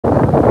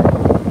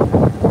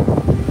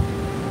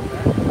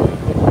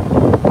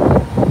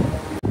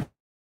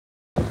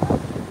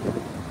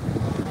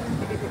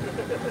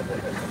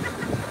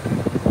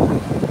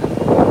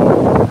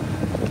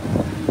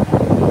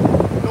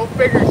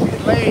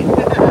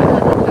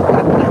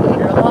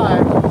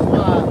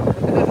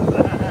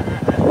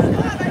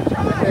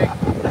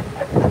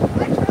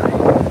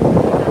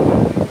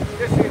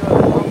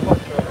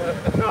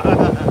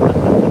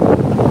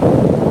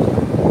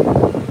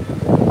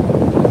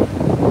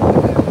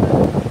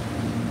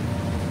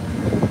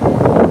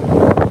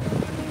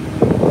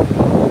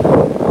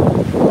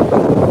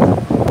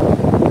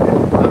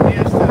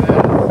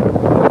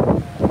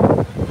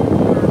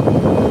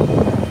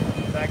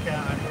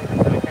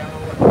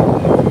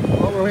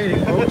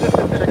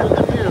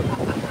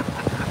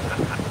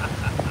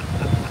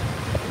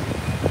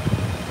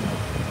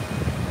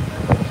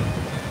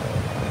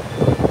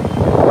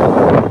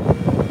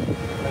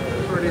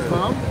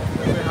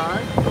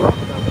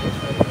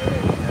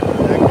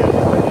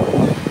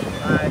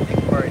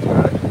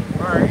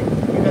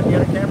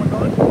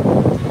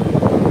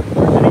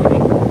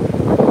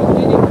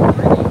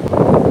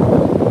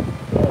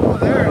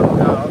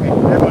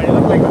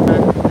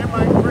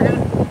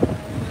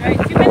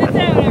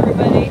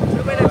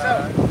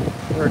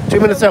We're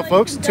 2 minutes out,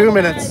 folks. 2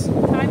 minutes.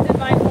 Times it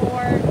by 4.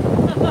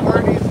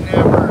 Party's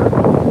never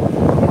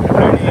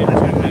ready in 2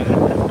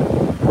 minutes.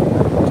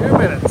 2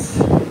 minutes.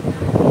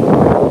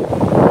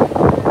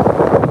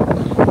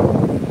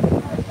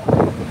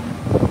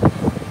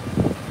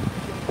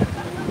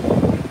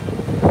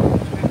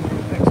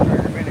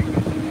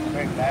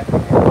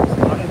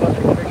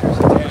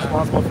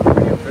 Responsible for the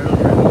video.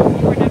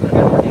 We're never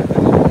going to take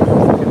them.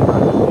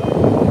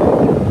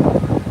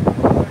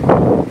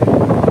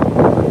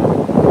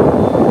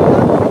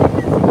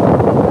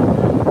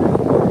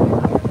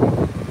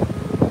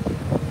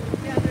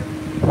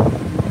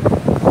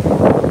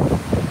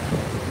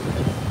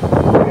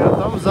 We got a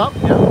thumbs up.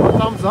 Yeah, more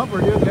thumbs up.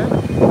 We're doing good.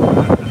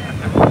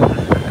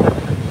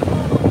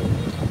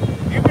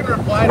 You can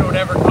reply to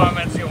whatever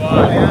comments you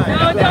want.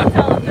 No, don't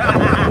tell them.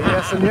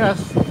 Yes and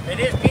yes.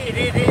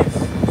 It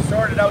is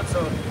sorted out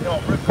so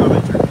rude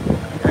comments are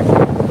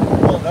actually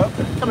pulled out.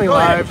 Coming Go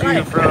ahead, live to try you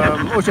it.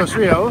 from Ocho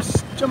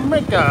Rios,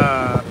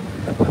 Jamaica.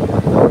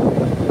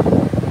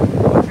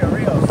 Ocho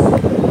Rios.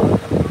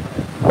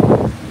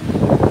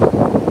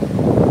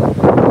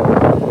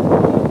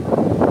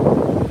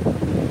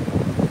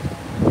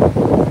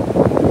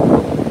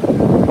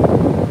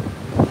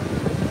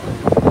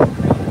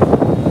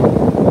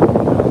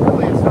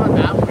 Really, it's not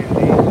that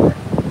windy.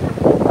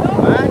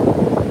 What?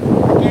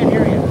 I can't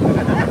hear you.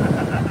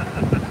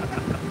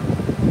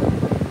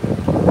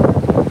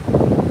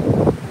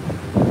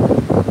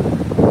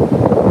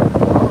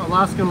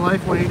 Alaskan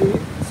Life 180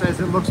 says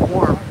it looks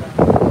warm.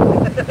 Thank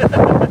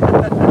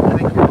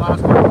you,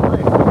 Alaskan Life. I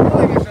feel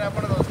like I should have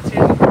one of those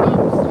tin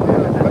cups.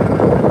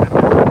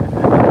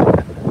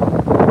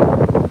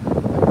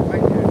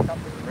 Might need a cup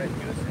with red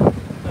juice.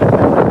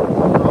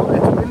 Well,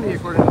 it's windy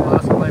according to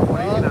Alaskan Life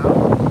 180 now.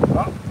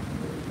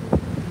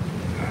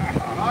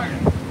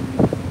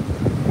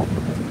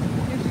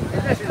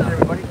 Congratulations,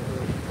 everybody.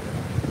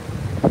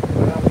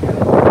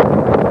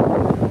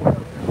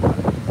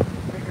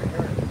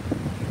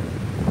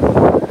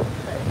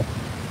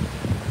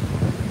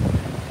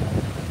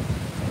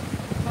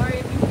 Sorry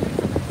if you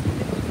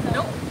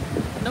Nope.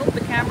 Nope,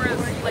 the camera's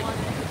like,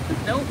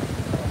 nope.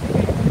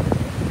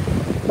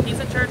 He's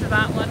in charge of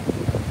that one.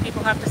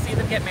 People have to see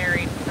them get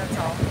married, that's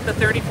all. The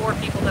 34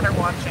 people that are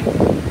watching.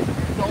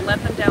 Don't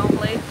let them down,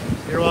 Blake.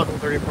 You're welcome,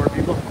 34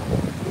 people.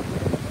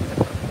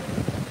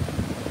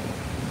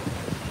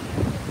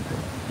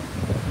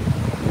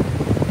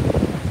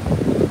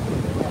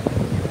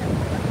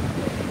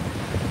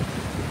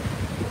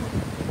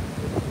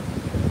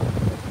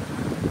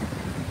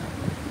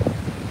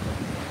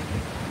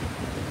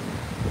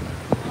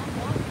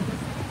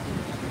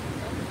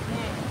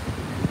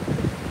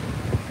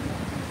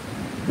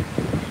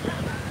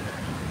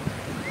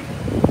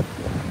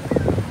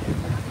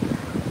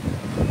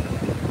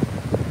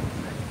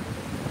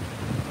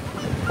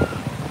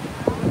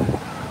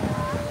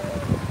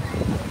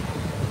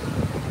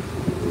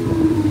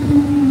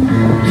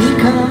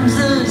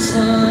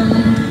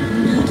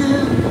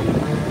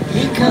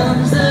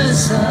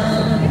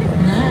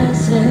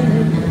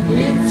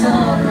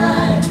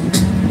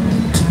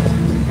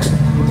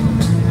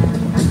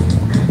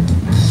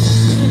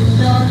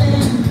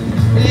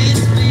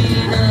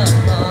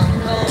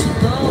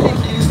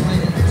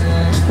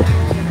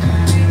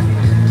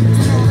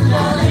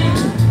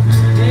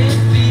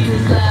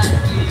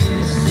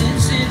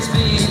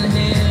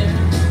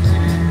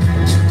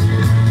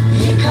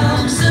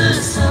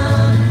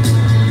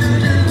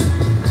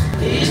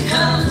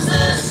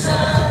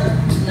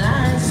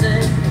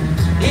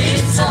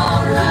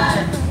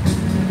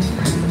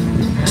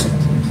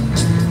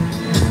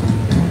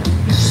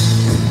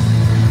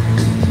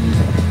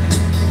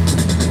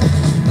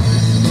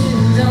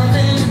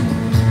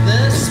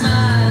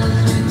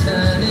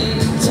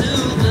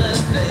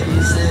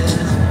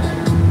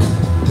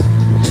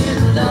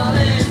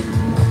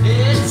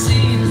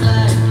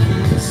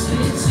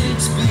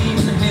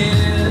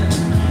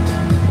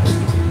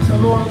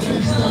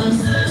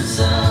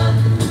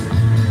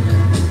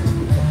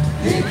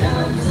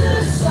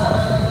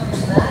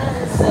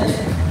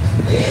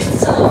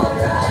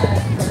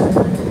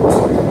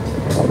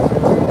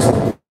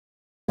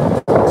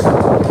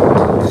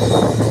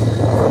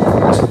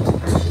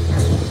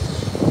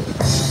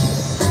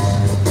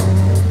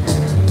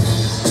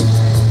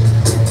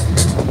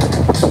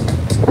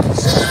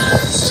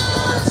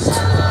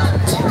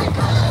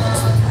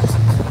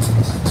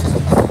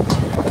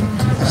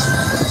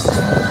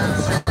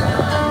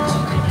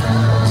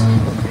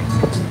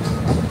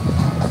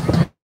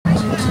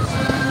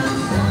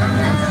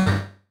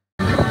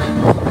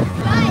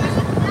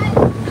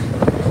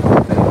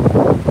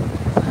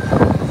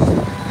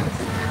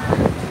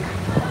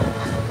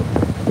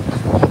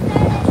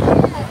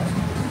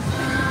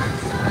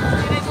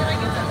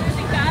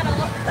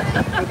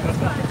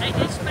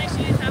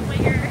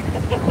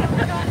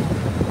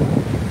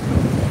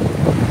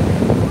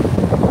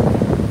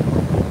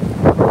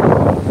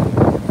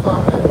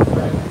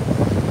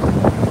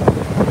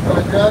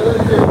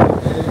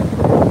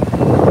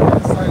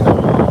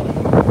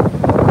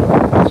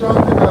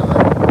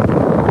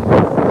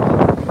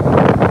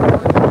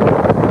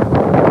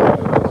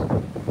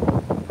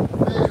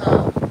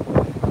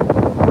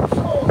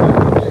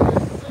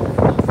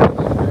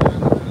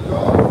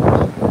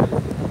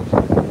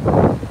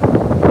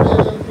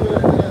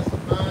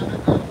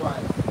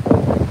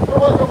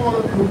 welcome all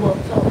of you who have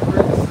come to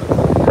register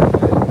today.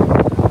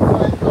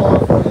 Thank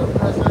God for your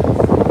presence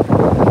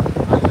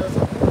and your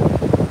support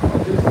on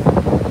this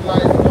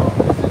lifelong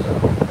decision.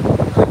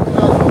 And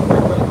glad to say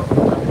welcome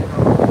to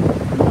Jamaica.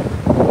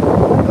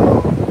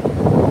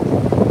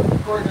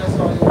 Courtney, I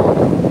saw you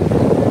walking.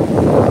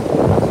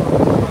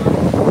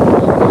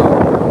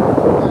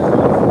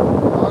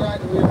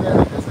 Alright, we're there.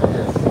 I guess I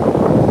guess.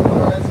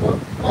 Alright, so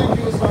thank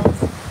you, sons.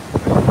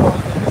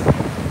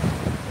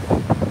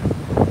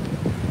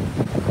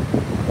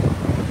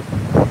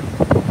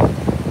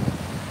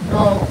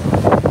 Now,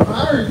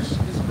 marriage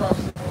is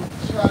perhaps the most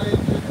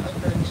challenging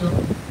adventure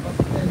of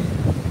any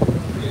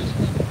human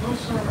relationship. No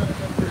sermon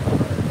can break a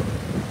marriage.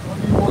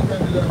 Only one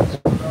can learn to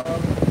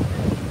love,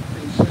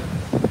 patience,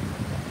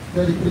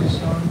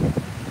 dedication,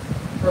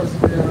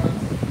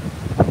 perseverance,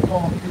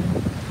 talking,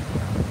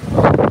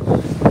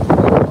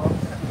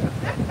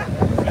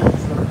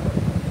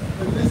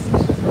 the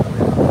relationships that we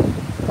have.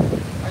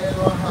 I am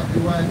a happy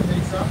wife,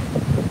 Lisa.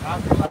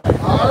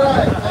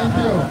 Alright, thank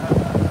you.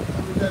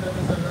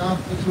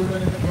 The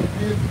children in the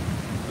community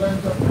learn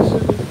to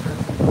appreciate the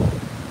difference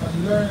and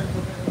learn to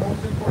make the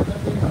most important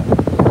thing happen.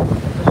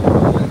 And you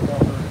want to let go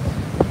of it.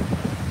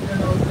 You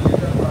know, to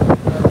leave that back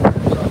to that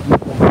job.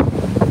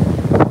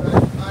 But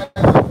I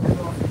have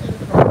enough any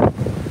problem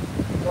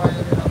why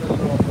you have a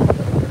law.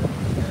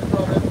 Any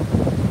problem?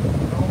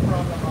 No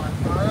problem, man.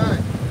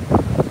 Alright.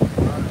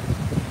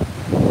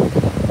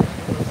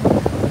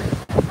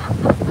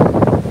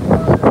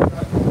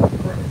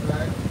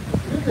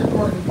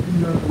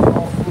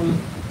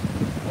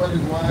 What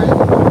is why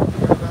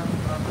together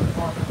after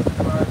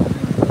Palms&Pines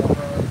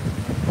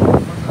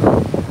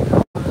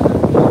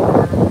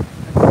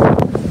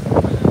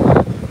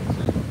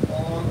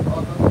all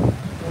other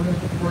women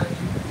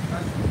working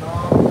as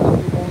mom, as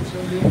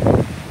emotionally.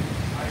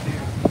 I do.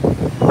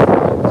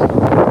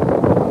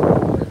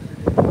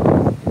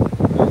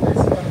 It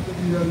expects to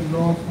be a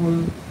lawful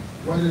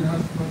wedding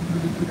husband to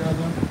be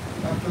together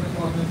after the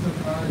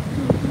Palms&Pines,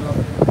 you love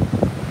him.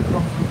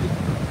 Comforting.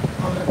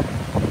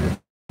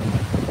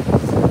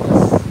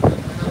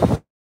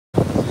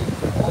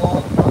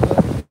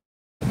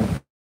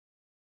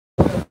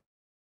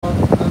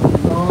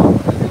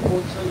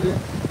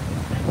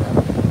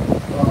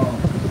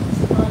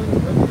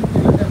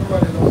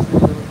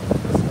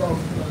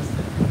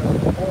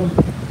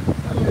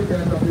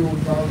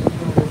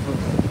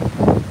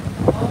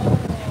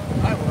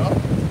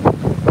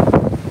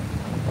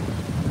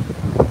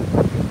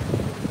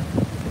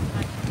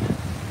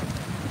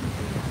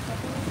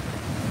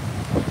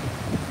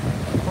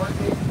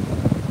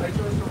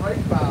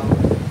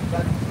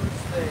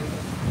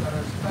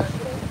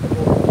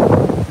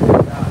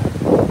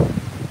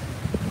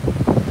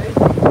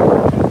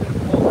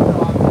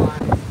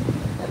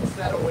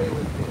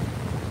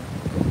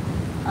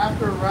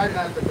 After riding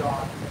at the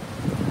dock,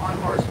 on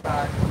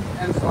horseback,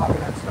 and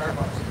stopping at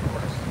Starbucks, of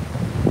course,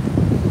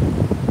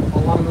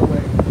 along the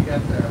way to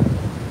get there,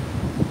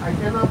 I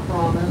cannot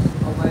promise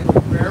a length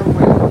of fair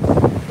winds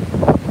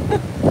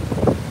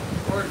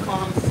or a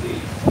calm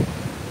sea,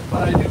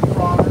 but I do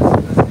promise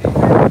a steep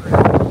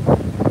anchorage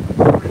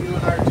for you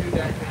and our 2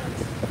 deckhands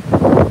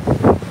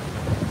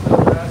for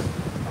the rest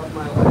of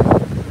my life.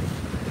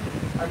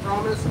 I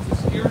promise to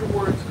steer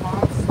towards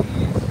calm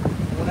seas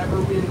whenever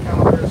we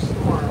encounter a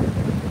storm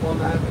while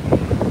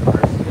navigating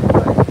our sea of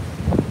life.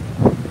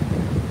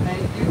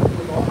 Thank you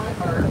with all my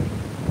heart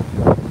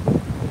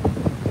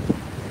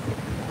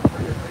for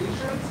your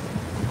patience,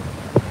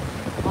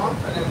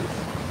 confidence,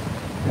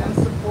 and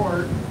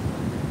support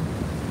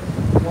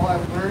while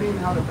I'm learning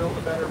how to build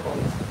a better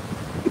boat.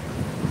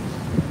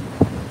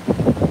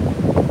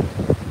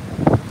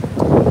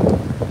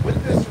 With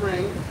this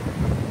ring,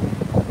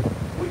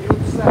 will you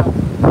accept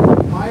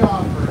my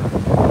offer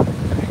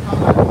to become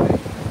my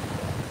wife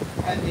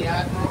and the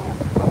Admiral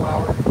of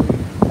our fleet?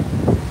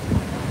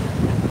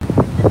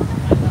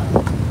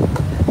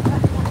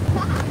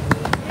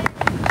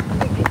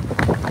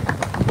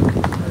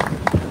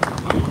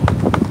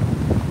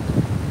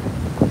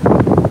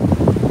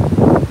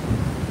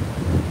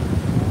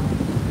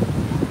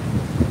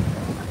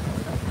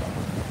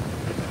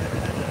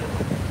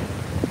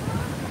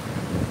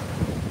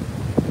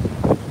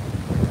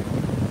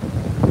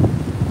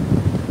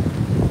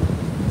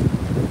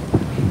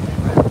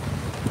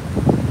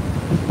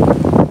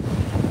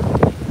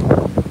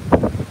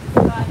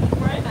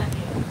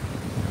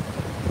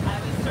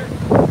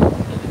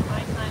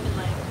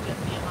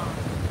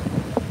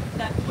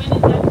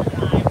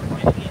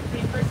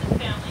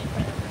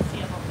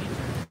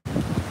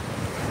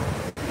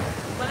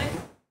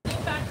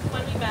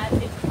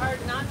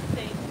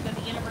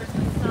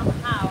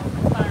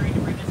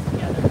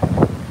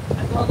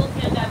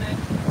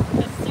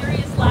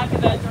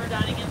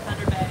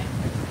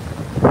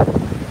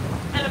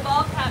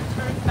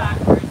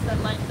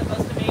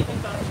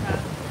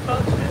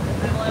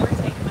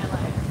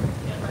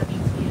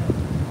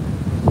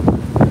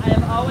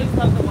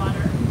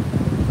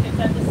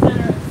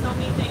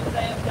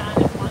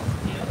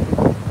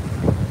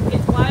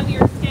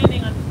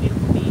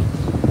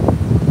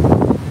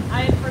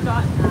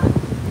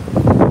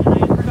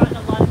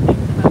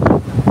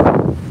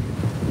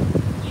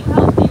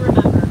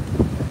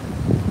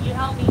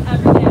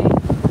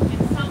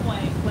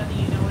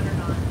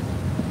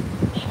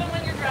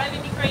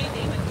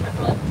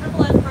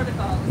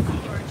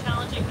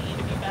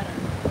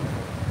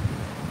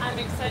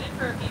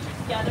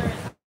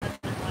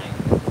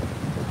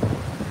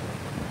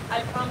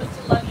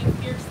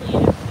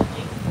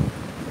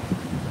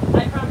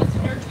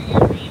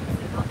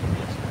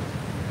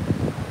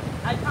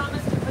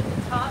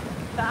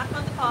 back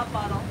on the pop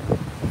bottle.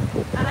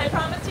 And I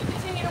promise to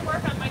continue to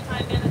work on my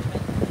time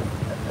management.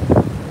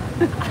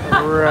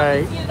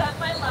 Right. You that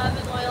my love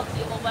and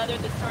loyalty will weather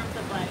the storms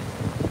of life.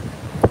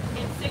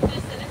 In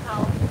sickness and in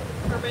health,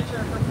 for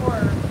richer or for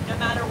poorer, no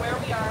matter where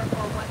we are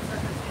or what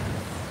circumstance.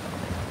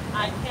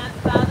 I can't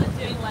fathom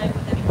doing life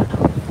with anyone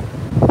else.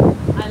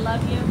 I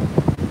love you,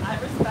 I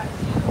respect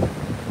you,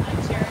 I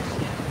cherish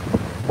you.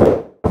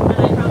 And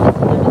I promise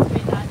to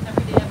demonstrate that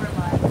every day of our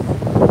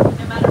lives,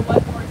 no matter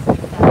what course we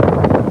set.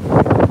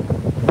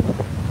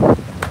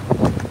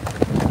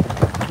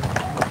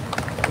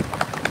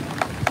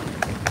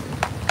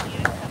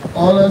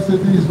 All I say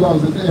to these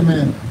vows is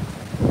amen.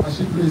 As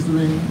she plays the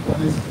ring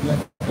on his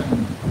left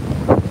hand.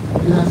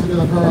 He has to get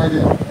up her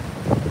again.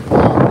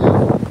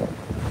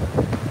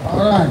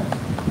 Alright.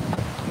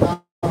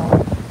 Now,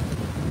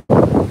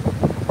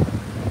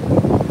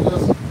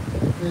 just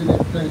say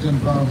the pledge and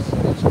vows to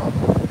each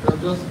other. They're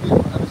just given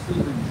and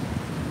receiving.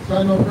 So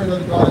I know, pray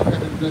that God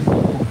can bless you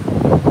both.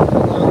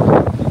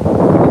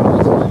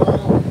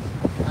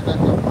 And that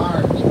your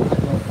marriage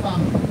and your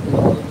family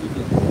will all be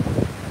blessed.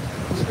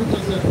 The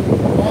scripture says,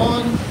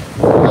 one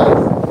has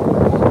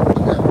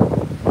together.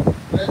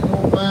 Let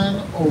no man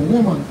or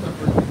woman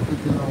separate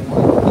between a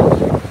wife.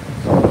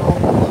 So now,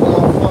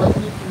 for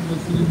the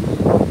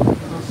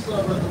as a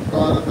servant of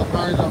God and the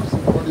marriage officer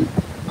for the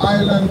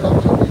island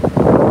of Jamaica.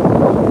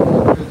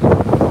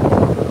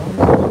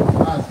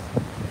 As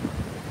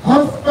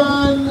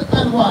husband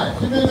and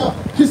wife. You may not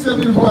kiss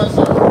them in one,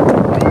 sir.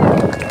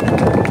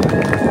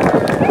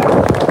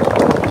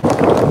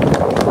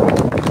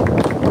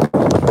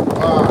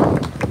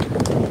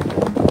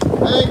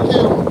 Thank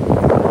you.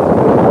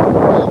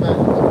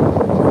 Amen.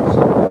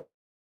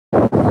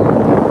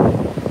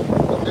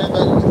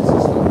 Amen,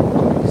 sister.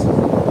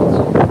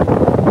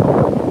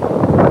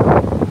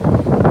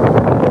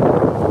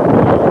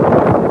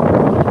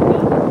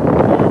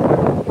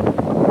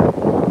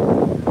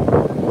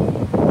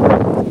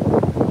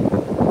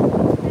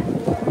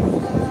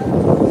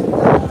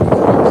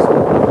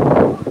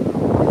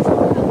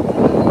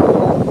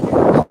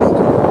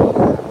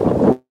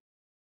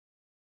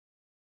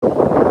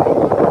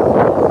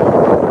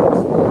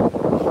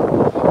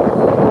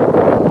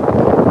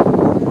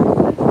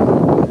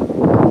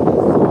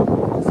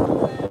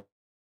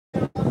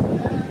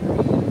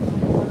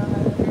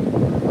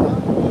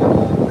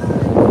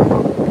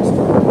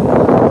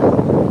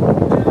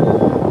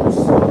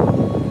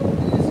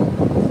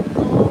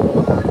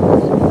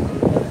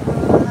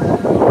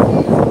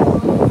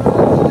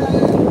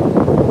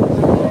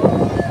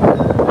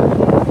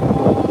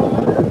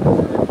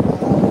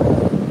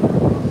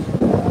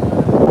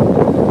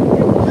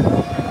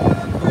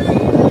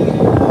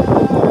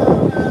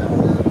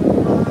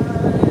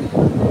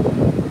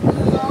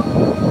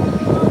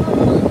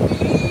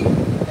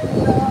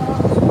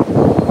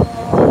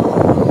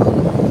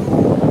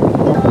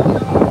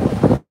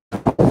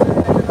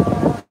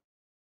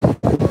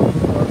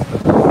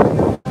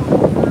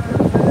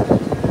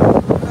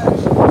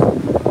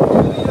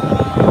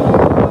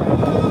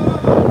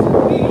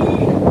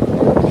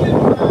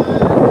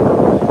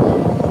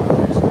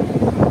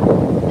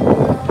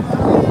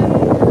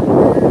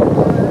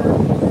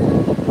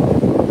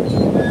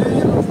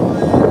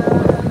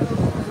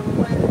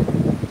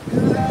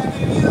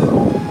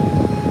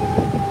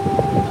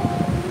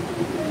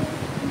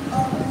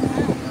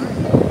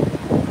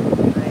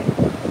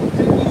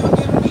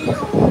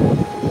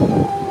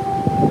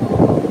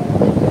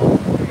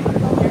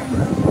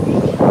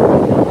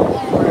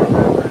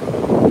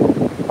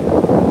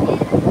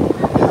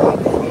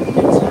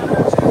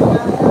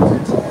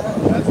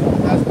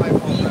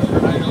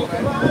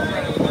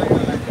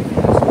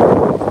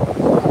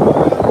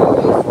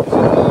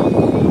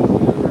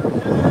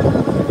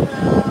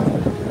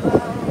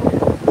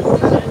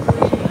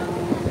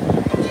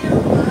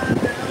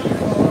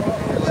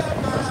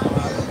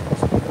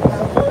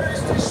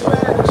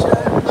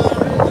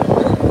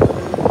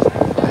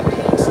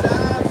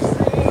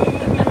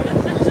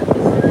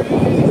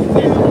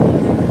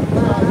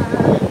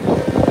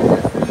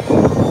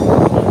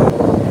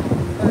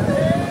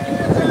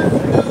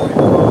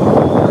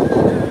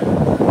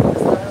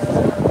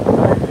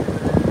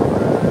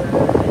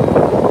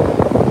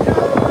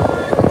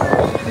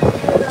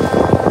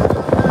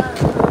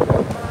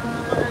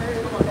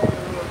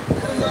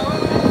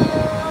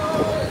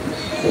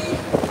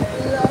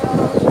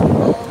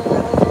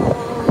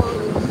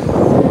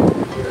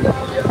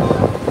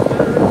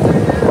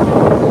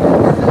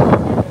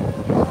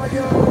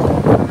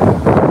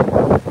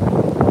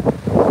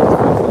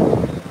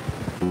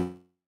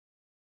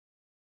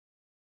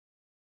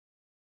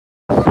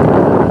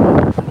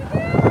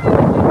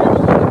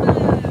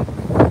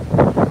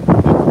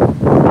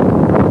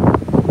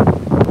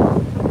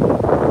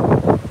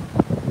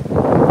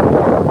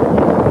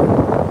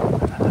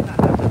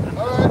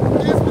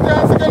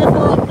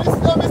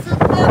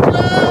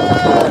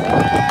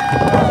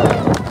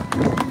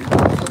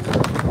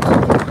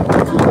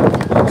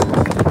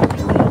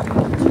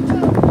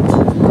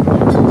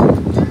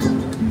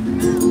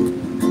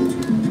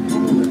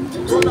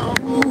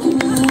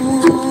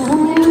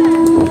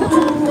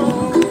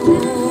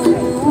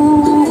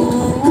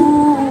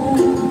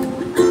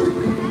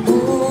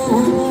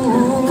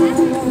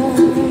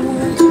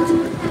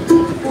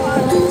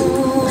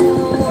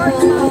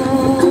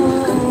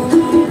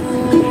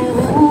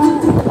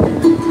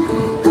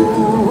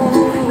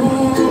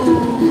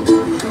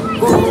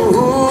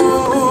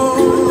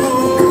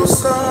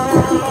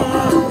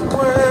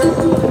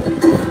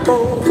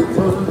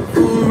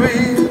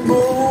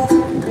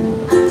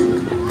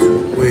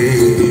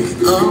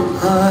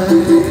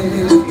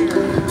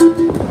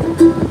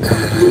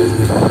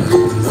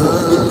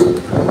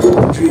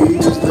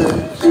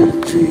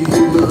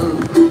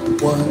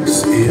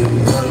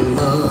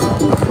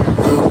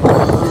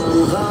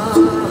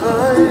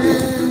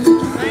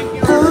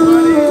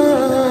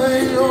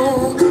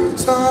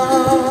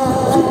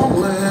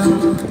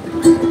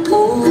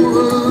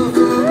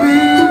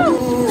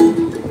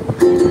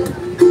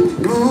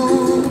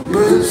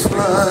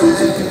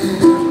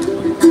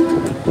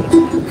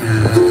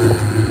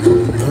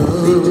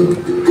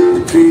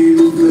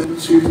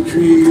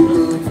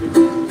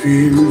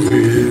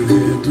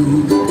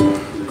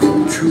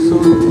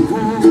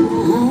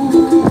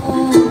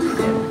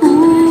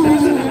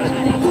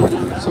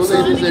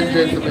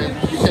 gentlemen,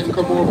 you can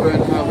come over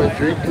and have a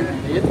drink if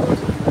you need.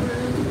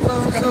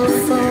 So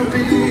far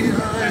behind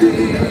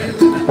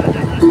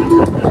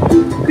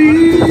me,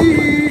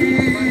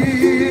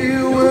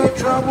 where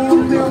trouble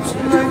melts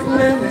like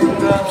lemon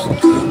drops.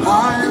 I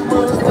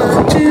was the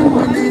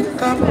chimney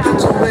top,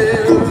 that's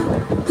where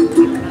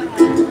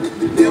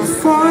you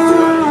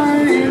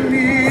find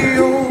me,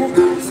 oh,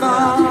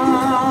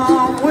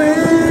 somewhere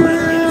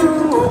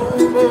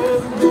over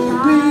the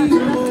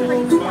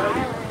rainbow.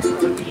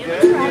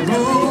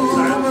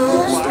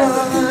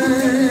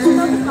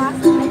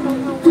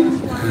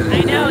 I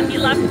know, he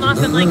left him off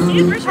and like,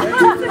 dude, where's your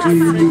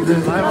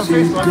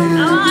glasses? Oh,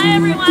 hi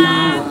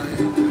everyone!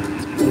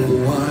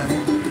 Why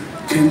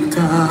can't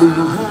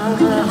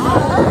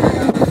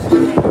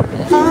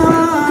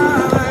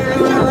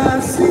I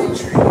see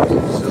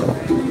trees of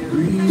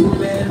green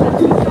land?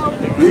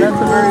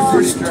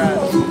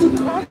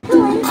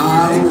 I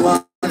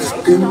watched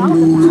them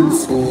moving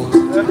for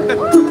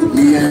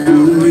me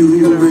and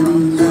you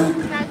and I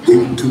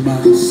into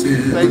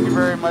myself. Thank you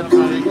very much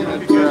for taking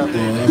it. What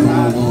a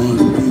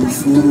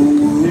wonderful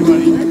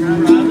world.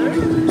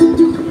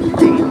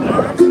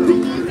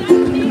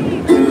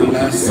 I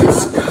see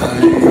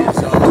skies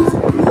of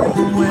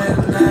blue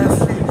and I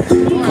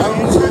see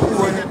clouds of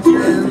white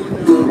and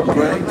the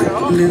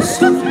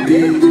brightness of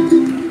day.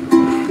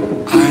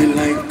 I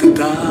like the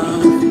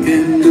dark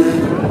and I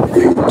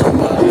think to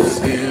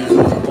myself,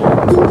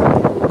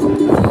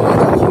 what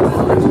a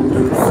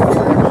wonderful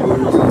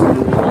world.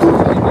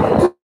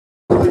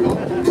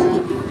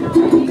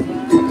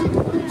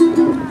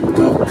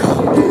 The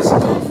colors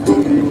of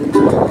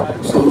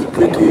blue, so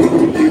pretty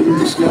in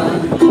the sky,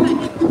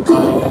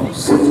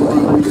 also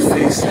on the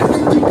faces of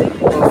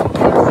people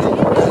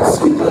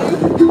passing by.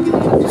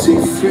 See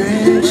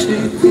friends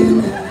shaking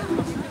hands.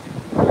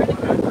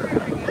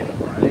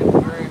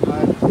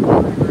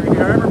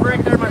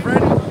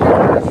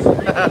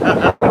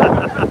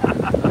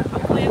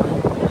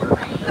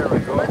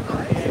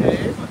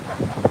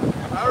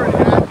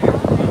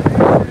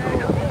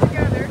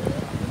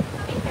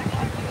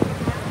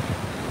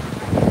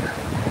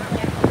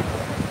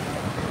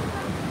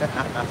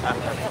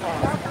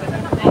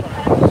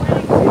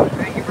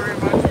 Thank you very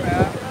much,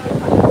 Matt.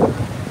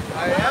 I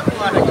have a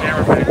lot of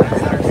cameramen.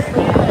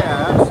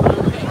 Yeah,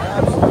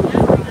 absolutely.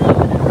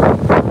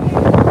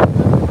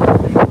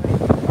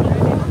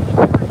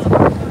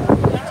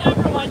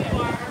 Whichever one you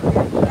are.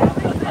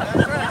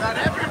 That's right, not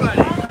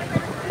everybody.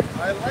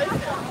 I like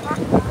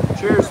it.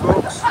 Cheers,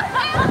 folks.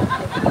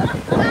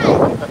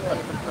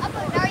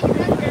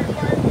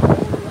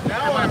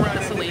 Now I'm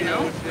running Salino.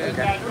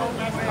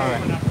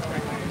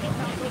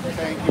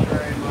 Thank you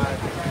very much.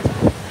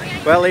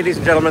 Well, ladies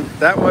and gentlemen,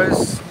 that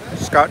was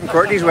Scott and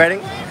Courtney's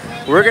wedding.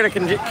 We're going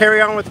to carry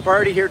on with the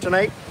party here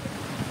tonight.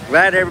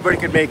 Glad everybody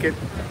could make it.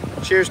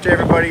 Cheers to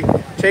everybody.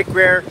 Take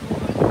care.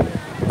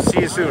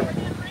 See you soon.